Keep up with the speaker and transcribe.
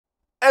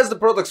As the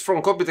products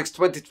from Computex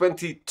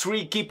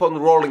 2023 keep on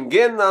rolling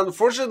in,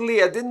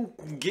 unfortunately I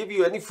didn't give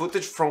you any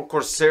footage from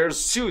Corsair's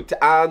suit,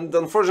 and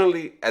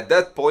unfortunately at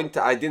that point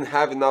I didn't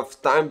have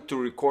enough time to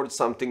record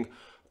something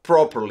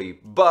properly.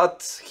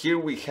 But here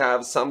we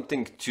have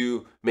something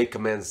to make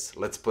amends,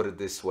 let's put it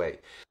this way.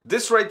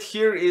 This right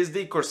here is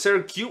the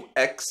Corsair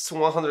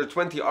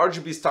QX120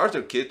 RGB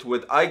starter kit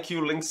with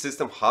iCUE Link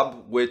System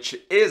Hub, which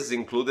is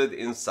included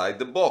inside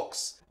the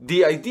box.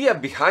 The idea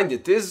behind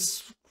it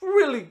is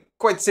really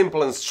quite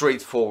simple and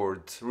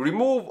straightforward.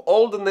 Remove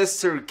all the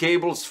necessary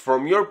cables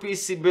from your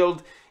PC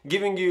build,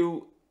 giving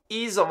you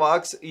ease of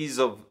access, ease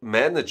of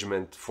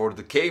management for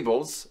the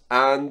cables,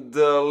 and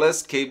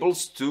less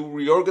cables to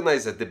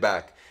reorganize at the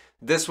back.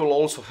 This will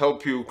also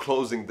help you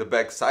closing the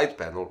back side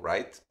panel,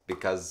 right?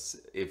 Because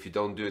if you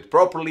don't do it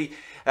properly,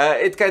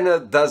 it kind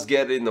of does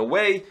get in the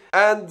way.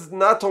 And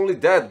not only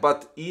that,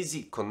 but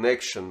easy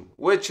connection,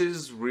 which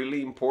is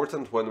really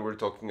important when we're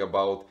talking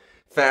about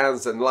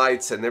fans and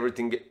lights and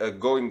everything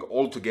going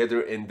all together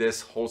in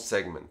this whole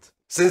segment.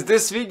 Since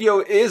this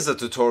video is a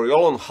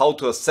tutorial on how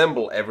to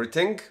assemble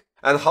everything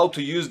and how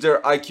to use their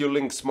iCUE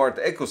Link smart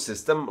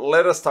ecosystem,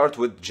 let us start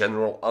with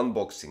general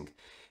unboxing.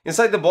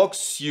 Inside the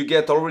box you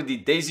get already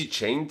daisy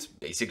chained,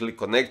 basically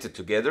connected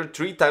together,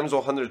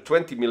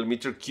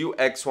 3x120mm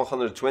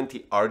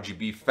QX120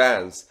 RGB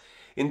fans.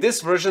 In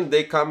this version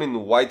they come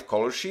in white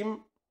color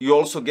scheme. You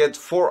also get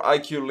 4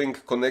 iCUE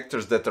Link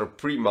connectors that are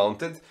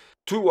pre-mounted.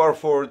 2 are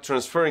for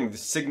transferring the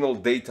signal,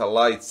 data,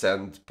 lights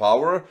and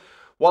power,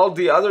 while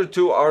the other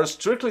 2 are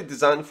strictly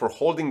designed for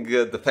holding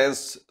the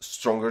fans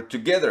stronger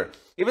together.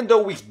 Even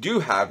though we do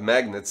have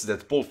magnets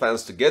that pull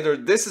fans together,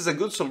 this is a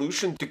good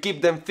solution to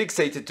keep them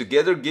fixated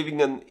together,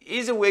 giving an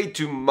easy way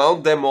to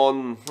mount them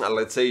on,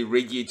 let's say,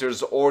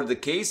 radiators or the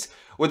case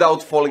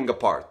without falling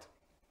apart.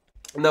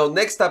 Now,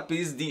 next up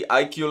is the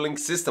iCUE Link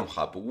System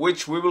Hub,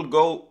 which we will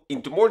go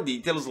into more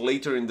details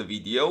later in the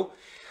video.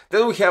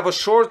 Then we have a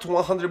short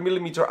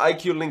 100mm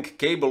iCUE Link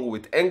cable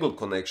with angle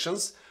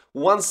connections,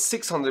 one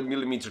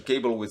 600mm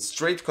cable with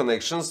straight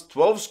connections,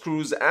 12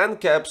 screws and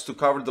caps to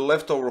cover the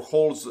leftover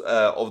holes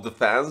of the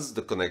fans,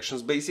 the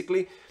connections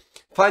basically.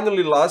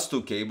 Finally, last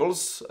 2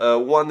 cables,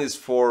 one is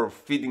for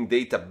feeding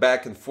data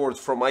back and forth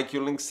from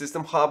iCUE Link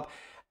System Hub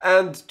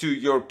and to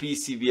your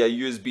PC via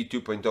USB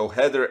 2.0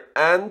 header,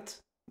 and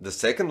the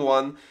second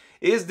one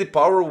is the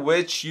power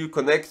which you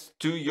connect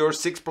to your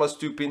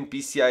 6+2 pin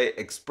PCI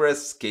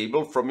Express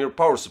cable from your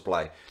power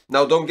supply.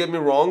 Now don't get me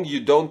wrong,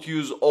 you don't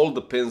use all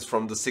the pins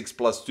from the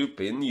 6+2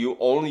 pin, you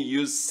only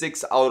use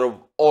 6 out of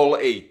all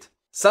 8.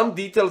 Some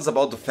details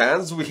about the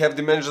fans: we have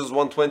dimensions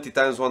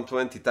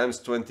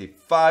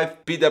 120x120x25,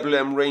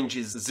 PWM range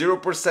is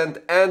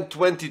 0% and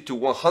 20 to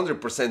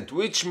 100%,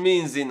 which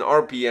means in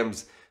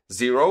RPMs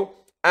 0,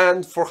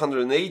 and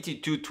 480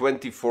 to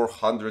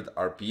 2400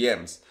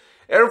 RPMs.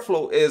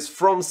 Airflow is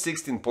from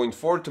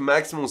 16.4 to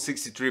maximum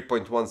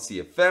 63.1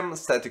 CFM,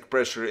 static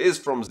pressure is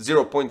from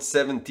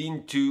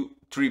 0.17 to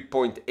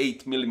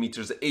 3.8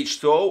 mm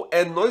H2O,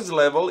 and noise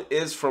level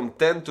is from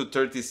 10 to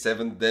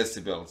 37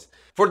 decibels.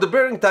 For the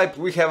bearing type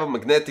we have a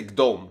magnetic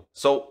dome,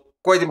 so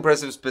quite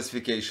impressive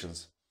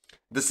specifications.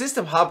 The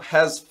system hub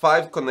has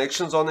 5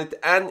 connections on it,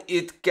 and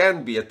it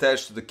can be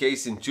attached to the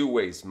case in 2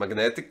 ways,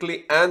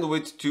 magnetically and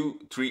with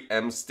 2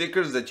 3M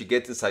stickers that you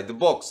get inside the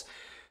box.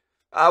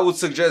 I would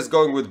suggest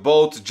going with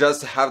both,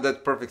 just to have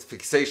that perfect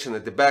fixation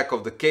at the back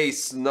of the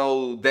case,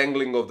 no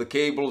dangling of the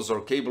cables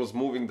or cables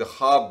moving the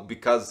hub,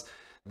 because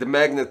the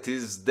magnet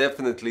is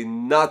definitely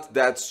not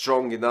that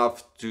strong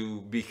enough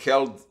to be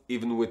held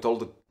even with all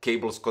the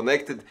cables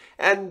connected.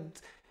 And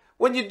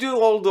when you do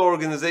all the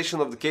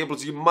organization of the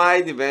cables, you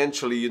might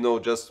eventually,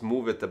 just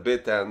move it a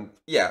bit, and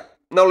yeah.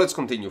 Now let's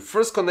continue.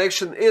 First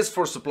connection is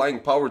for supplying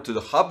power to the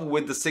hub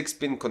with the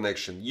 6-pin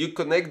connection. You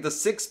connect the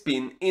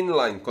 6-pin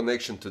inline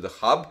connection to the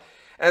hub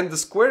and the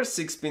square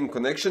 6-pin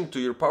connection to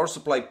your power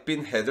supply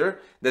pin header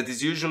that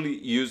is usually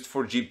used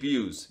for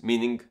GPUs,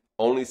 meaning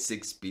only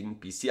 6-pin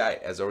PCI,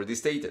 as already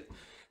stated.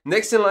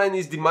 Next in line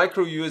is the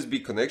micro USB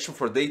connection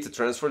for data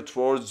transfer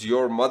towards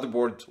your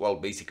motherboard, well,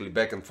 basically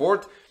back and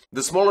forth.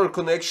 The smaller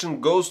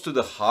connection goes to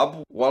the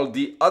hub, while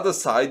the other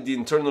side, the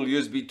internal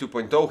USB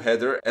 2.0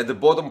 header at the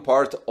bottom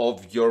part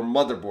of your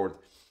motherboard.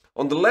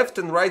 On the left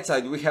and right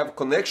side we have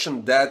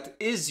connection that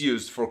is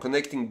used for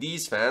connecting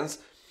these fans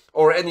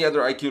or any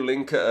other iCUE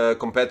Link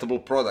compatible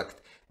product.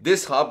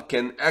 This hub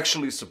can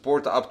actually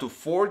support up to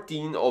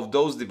 14 of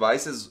those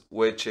devices,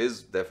 which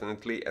is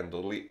definitely and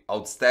totally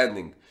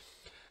outstanding.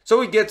 So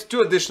we get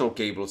 2 additional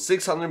cables.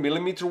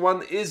 600mm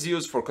one is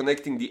used for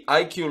connecting the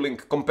iCUE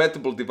Link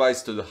compatible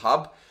device to the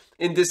hub.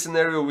 In this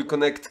scenario we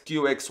connect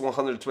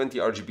QX120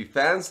 RGB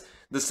fans.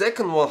 The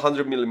second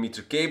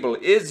 100mm cable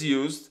is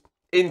used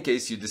in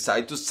case you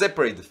decide to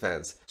separate the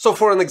fans. So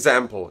for an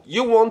example,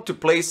 you want to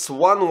place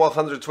one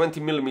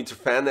 120mm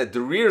fan at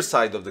the rear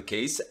side of the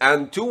case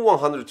and 2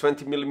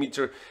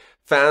 120mm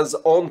fans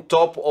on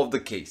top of the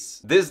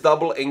case. This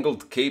double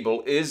angled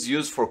cable is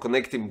used for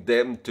connecting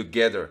them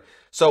together.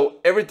 So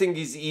everything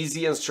is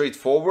easy and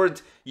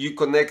straightforward. You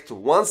connect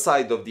one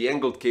side of the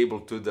angled cable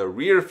to the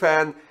rear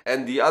fan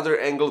and the other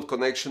angled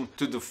connection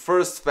to the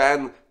first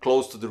fan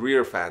close to the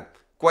rear fan.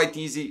 Quite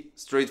easy,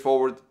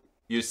 straightforward.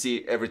 You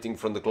see everything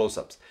from the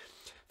close-ups.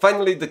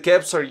 Finally, the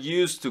caps are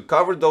used to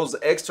cover those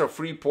extra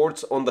free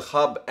ports on the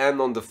hub and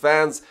on the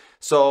fans,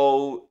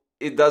 so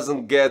it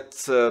doesn't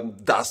get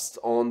dust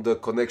on the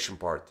connection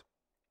part.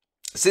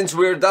 Since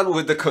we're done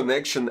with the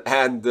connection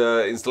and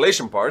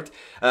installation part,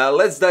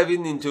 let's dive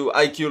into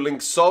iCUE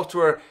Link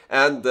software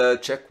and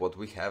check what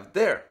we have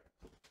there.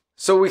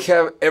 So we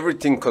have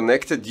everything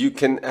connected. You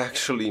can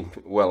actually,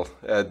 well,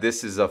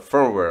 this is a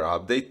firmware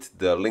update,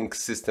 the Link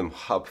System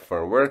Hub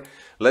firmware.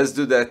 Let's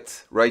do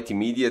that right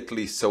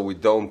immediately so we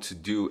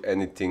don't do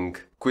anything.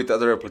 Quit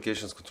other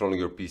applications controlling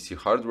your PC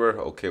hardware.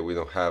 Okay, we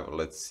don't have,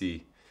 let's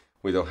see.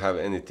 We don't have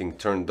anything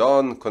turned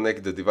on.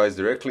 Connect the device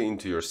directly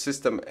into your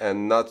system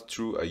and not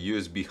through a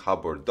USB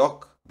hub or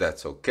dock.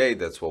 That's okay,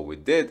 that's what we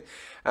did.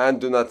 And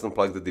do not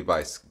unplug the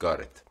device. Got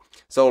it.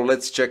 So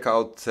let's check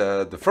out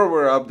the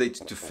firmware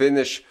update to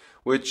finish,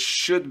 which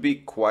should be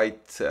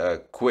quite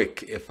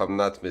quick if I'm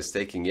not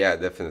mistaken. Yeah,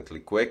 definitely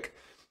quick.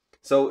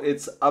 So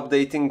it's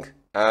updating,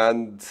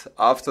 and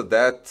after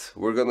that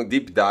we're gonna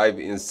deep dive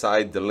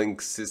inside the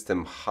Link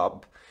System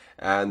Hub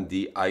and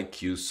the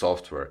iCUE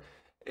software.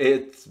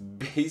 It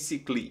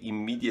basically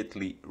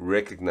immediately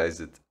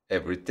recognized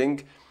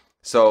everything.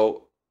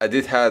 So I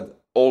did have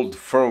old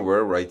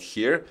firmware right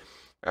here,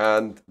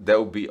 and that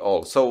will be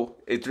all. So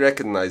it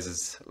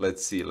recognizes,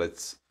 let's see,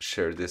 let's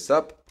share this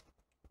up.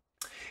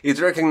 It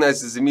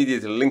recognizes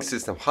immediately Link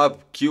System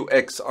Hub,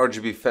 QX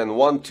RGB fan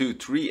 1, 2,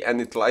 3,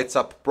 and it lights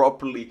up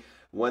properly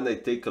when I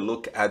take a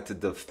look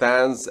at the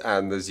fans,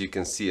 and as you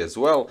can see as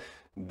well,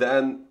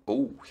 then,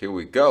 oh, here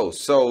we go.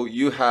 So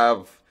you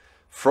have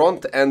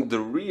front and the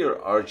rear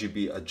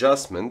RGB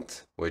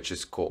adjustment, which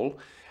is cool,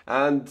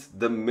 and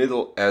the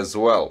middle as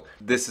well.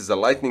 This is a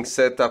lightning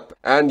setup,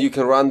 and you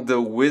can run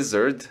the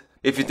wizard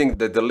if you think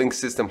that the Link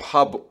System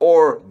Hub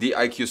or the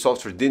iCUE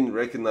software didn't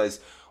recognize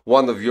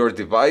one of your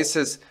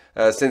devices.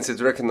 Since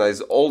it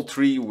recognized all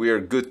three, we're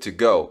good to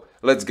go.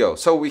 Let's go.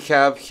 So we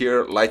have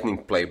here lightning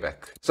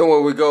playback. So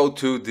when we go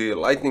to the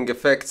lightning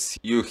effects,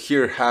 you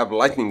here have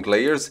lightning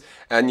layers,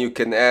 and you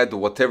can add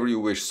whatever you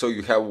wish. So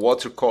you have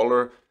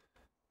watercolor,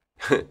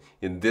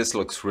 and this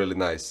looks really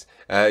nice.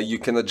 You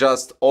can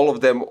adjust all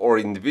of them or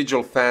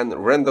individual fan,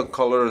 random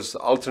colors,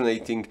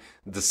 alternating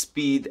the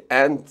speed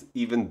and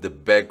even the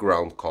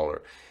background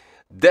color.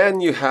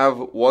 Then you have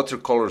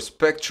watercolor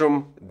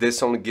spectrum.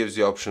 This only gives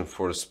you option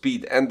for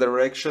speed and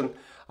direction.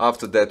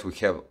 After that we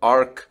have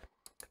arc,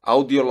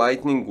 audio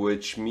lightning,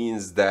 which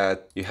means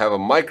that you have a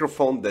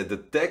microphone that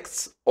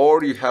detects,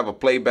 or you have a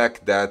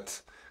playback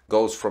that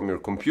goes from your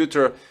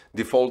computer,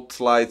 default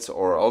lights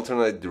or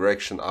alternate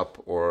direction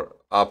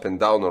up and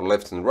down or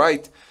left and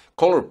right.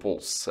 Color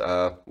pulse,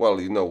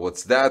 well, you know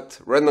what's that.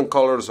 Random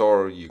colors,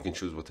 or you can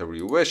choose whatever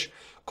you wish.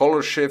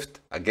 Color shift,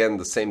 again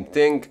the same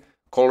thing.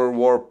 Color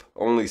warp,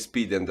 only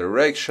speed and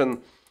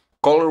direction.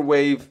 Color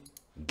wave,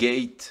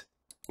 gate,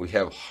 we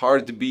have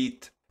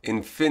heartbeat,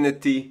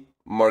 infinity,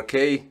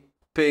 marquee,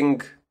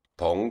 ping,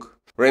 pong,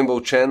 rainbow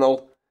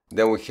channel.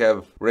 Then we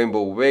have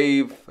rainbow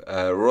wave,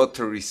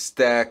 rotary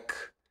stack,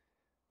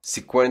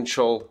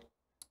 sequential,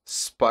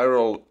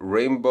 spiral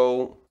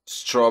rainbow,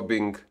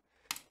 strobing,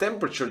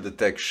 temperature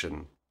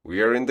detection.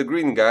 We are in the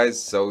green,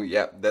 guys, so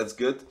yeah, that's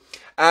good.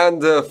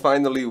 And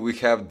finally we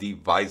have the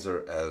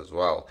visor as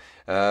well.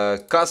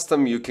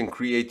 Custom, you can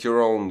create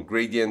your own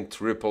gradient,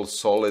 ripple,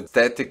 solid,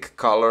 static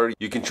color.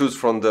 You can choose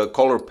from the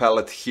color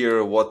palette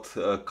here what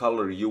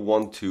color you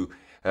want to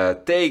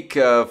take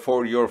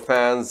for your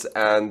fans,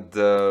 and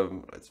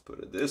let's put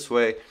it this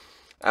way,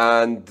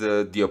 and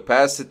the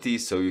opacity,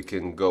 so you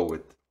can go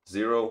with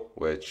 0,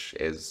 which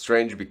is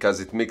strange because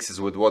it mixes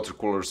with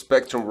watercolor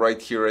spectrum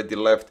right here at the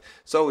left.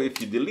 So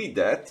if you delete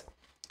that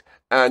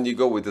and you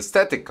go with the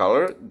static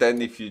color,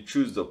 then if you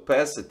choose the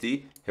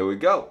opacity, here we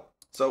go.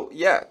 So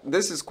yeah,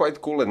 this is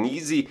quite cool and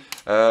easy.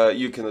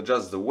 You can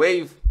adjust the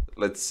wave.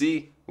 Let's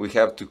see, we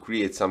have to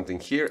create something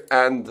here,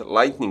 and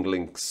lightning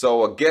link.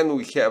 So again,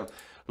 we have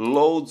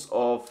loads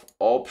of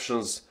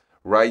options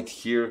right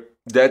here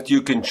that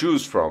you can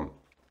choose from.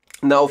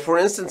 Now, for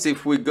instance,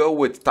 if we go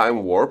with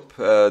time warp,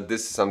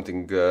 this is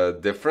something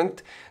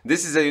different.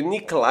 This is a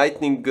unique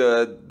lightning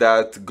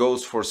that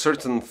goes for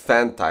certain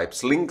fan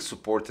types, Link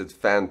supported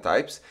fan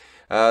types.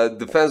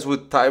 The fans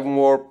with time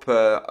warp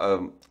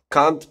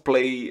can't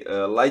play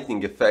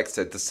lightning effects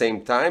at the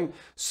same time.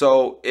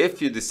 So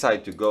if you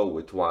decide to go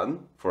with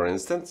one, for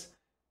instance,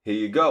 here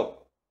you go.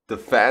 The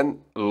fan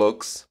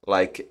looks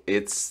like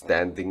it's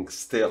standing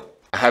still.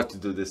 I have to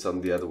do this on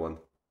the other one.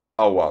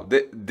 Oh wow,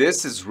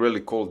 this is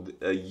really cool.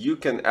 You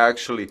can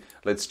actually,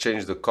 let's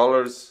change the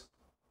colors.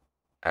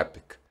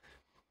 Epic.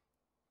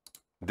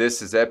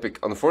 This is epic.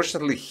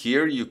 Unfortunately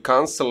here you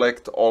can't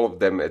select all of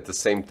them at the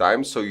same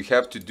time, so you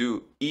have to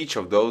do each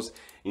of those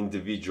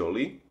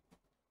individually.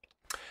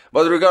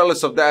 But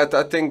regardless of that,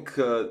 I think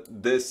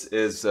this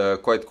is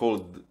quite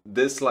cool.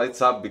 This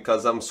lights up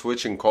because I'm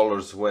switching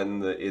colors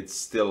when it's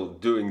still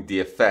doing the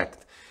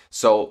effect.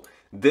 So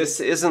this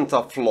isn't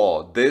a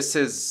flaw. This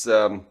is,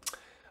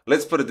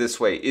 let's put it this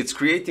way. It's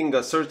creating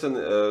a certain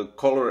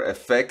color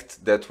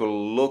effect that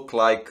will look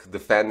like the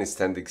fan is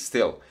standing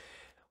still.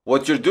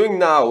 What you're doing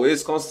now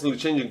is constantly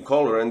changing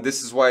color, and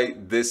this is why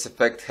this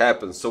effect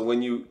happens. So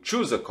when you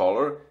choose a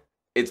color,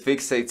 it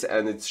fixates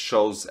and it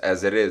shows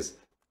as it is.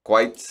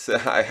 Quite,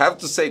 I have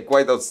to say,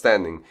 quite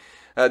outstanding.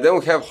 Then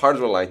we have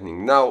hardware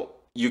lighting. Now,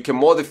 you can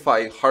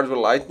modify hardware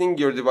lighting.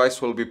 Your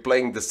device will be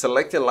playing the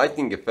selected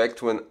lighting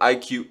effect when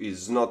iCUE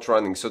is not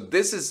running. So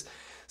this is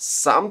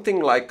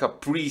something like a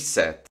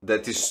preset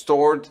that is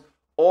stored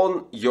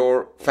on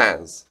your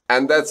fans.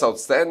 And that's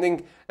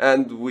outstanding.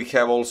 And we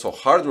have also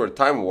hardware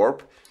time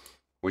warp,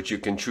 which you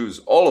can choose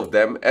all of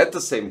them at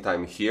the same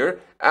time here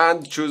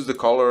and choose the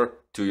color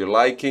to your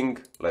liking.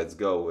 Let's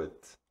go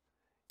with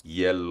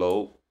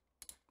yellow.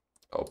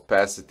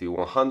 Opacity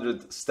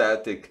 100,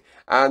 static,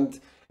 and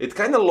it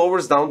kind of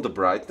lowers down the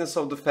brightness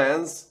of the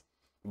fans,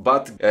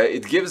 but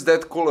it gives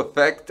that cool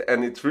effect,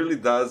 and it really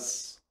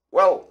does,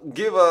 well,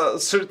 give a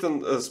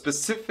certain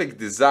specific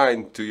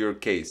design to your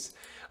case.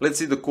 Let's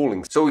see the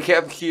cooling. So we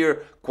have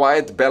here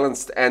quiet,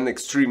 balanced, and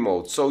extreme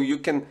mode. So you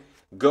can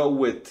go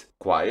with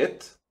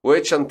quiet,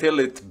 which until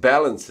it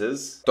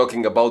balances,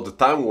 talking about the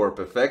time warp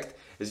effect,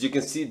 as you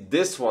can see,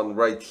 this one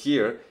right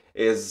here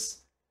is,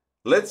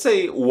 let's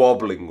say,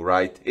 wobbling,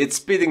 right? It's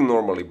speeding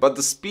normally, but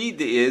the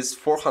speed is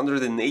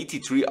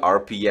 483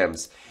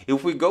 RPMs.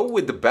 If we go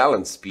with the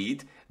balance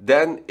speed,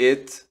 then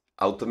it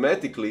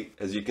automatically,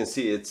 as you can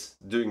see, it's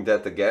doing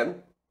that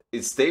again.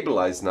 It's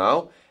stabilized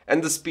now,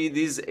 and the speed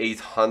is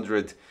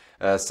 800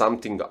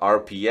 something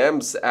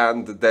RPMs,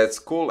 and that's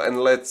cool.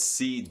 And let's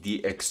see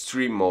the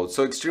extreme mode.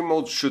 So extreme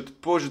mode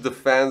should push the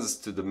fans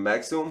to the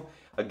maximum.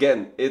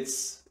 Again,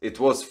 it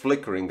was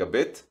flickering a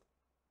bit.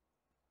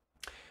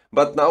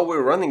 But now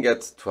we're running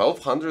at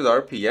 1200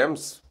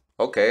 RPMs.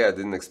 Okay, I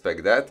didn't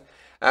expect that.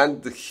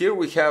 And here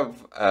we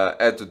have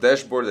add to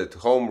dashboard, at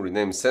home,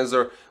 rename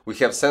sensor. We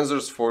have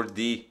sensors for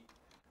the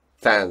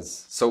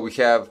fans. So we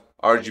have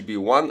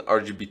RGB1,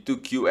 RGB2,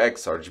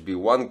 QX,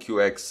 RGB1,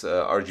 QX,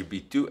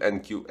 RGB2,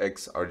 and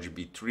QX,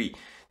 RGB3.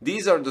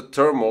 These are the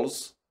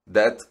thermals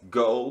that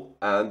go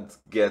and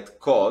get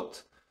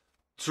caught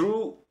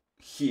through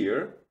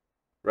here,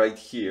 right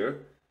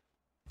here,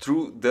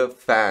 through the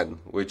fan,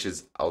 which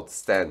is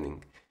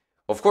outstanding.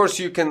 Of course,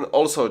 you can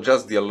also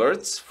adjust the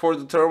alerts for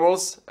the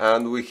thermals,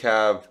 and we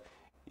have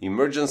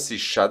emergency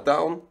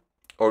shutdown,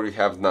 or you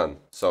have none.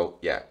 So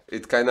yeah,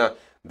 it kind of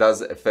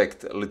does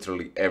affect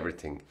literally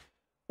everything.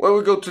 When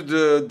we go to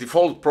the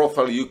default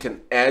profile, you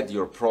can add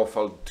your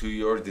profile to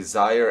your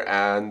desire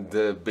and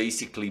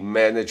basically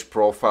manage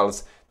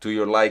profiles to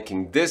your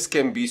liking. This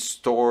can be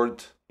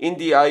stored in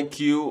the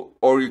iCUE,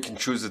 or you can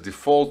choose a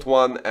default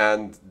one,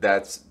 and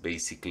that's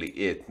basically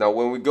it. Now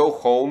when we go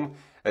home,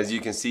 as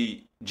you can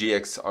see,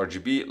 GX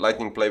RGB,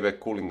 lightning playback,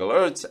 cooling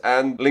alerts,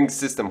 and link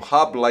system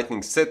hub,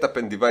 lightning setup,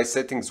 and device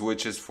settings,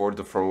 which is for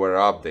the firmware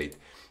update.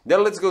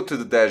 Then let's go to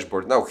the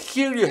dashboard. Now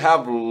here you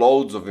have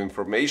loads of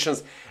information,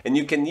 and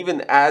you can even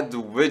add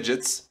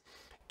widgets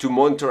to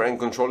monitor and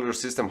control your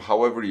system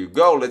however you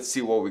go. Let's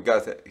see what we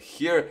got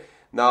here.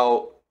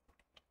 Now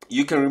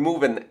you can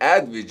remove and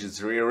add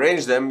widgets,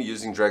 rearrange them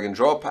using drag and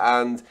drop,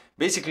 and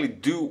basically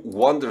do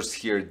wonders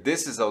here.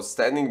 This is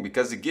outstanding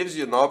because it gives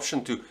you an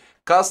option to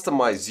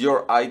customize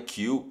your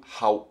iCUE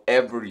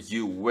however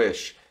you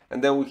wish.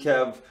 And then we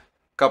have a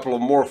couple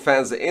of more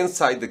fans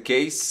inside the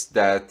case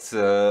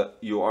that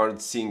you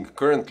aren't seeing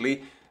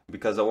currently,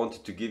 because I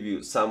wanted to give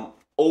you some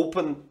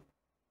open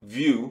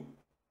view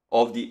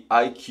of the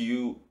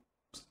iCUE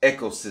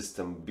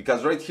ecosystem.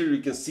 Because right here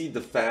you can see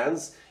the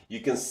fans, you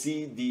can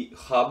see the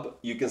hub,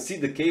 you can see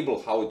the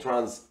cable, how it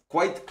runs,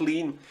 quite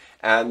clean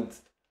and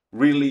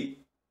really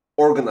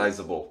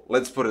organizable,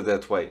 let's put it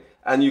that way.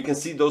 And you can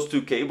see those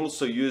two cables,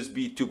 so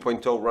USB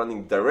 2.0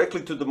 running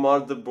directly to the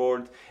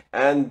motherboard,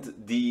 and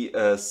the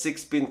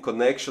 6-pin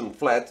connection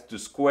flat to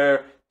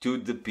square to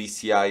the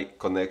PCI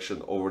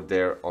connection over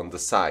there on the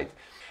side.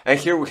 And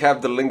here we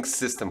have the link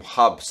system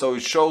hub, so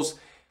it shows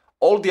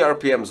all the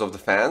RPMs of the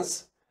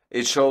fans,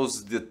 it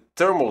shows the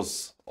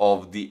thermals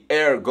of the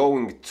air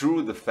going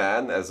through the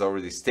fan, as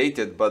already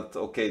stated, but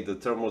okay, the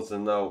thermals are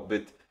now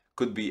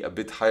could be a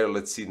bit higher.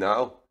 Let's see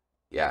now.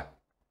 Yeah,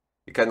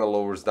 it kind of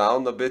lowers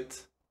down a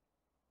bit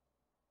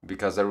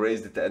because I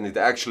raised it, and it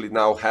actually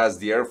now has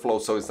the airflow,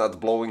 so it's not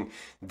blowing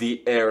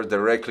the air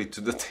directly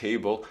to the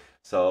table.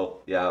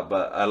 So yeah,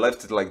 but I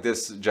left it like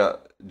this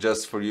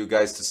just for you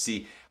guys to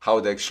see how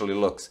it actually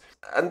looks.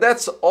 And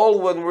that's all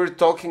when we're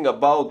talking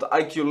about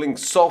iCUE Link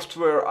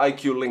software,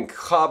 iCUE Link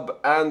hub,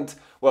 and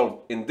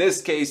well, in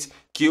this case,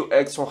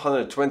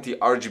 QX120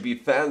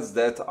 RGB fans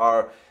that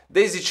are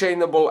daisy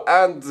chainable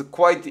and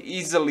quite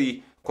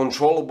easily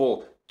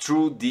controllable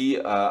through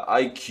the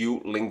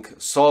iCUE Link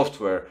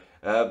software.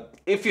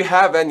 If you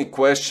have any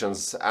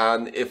questions,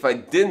 and if I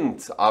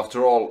didn't,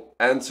 after all,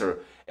 answer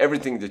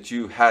everything that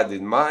you had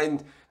in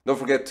mind. Don't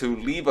forget to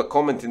leave a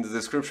comment in the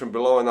description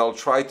below and I'll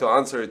try to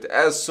answer it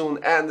as soon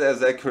and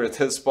as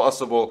accurate as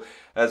possible,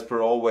 as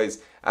per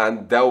always.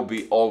 And that will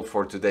be all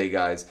for today,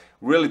 guys.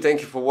 Really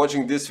thank you for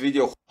watching this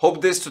video.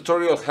 Hope this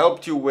tutorial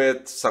helped you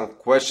with some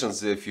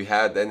questions if you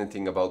had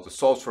anything about the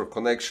software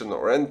connection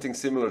or anything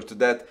similar to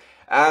that.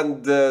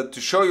 And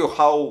to show you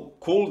how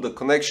cool the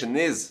connection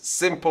is,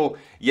 simple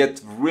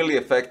yet really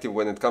effective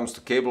when it comes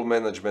to cable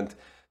management.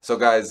 So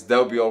guys,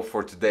 that'll be all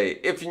for today.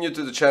 If you're new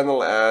to the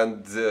channel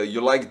and you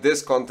like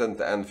this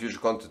content and future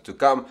content to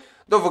come,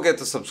 don't forget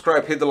to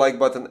subscribe, hit the like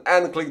button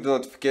and click the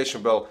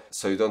notification bell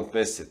so you don't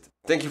miss it.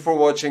 Thank you for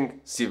watching.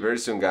 See you very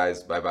soon,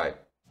 guys. Bye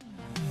bye.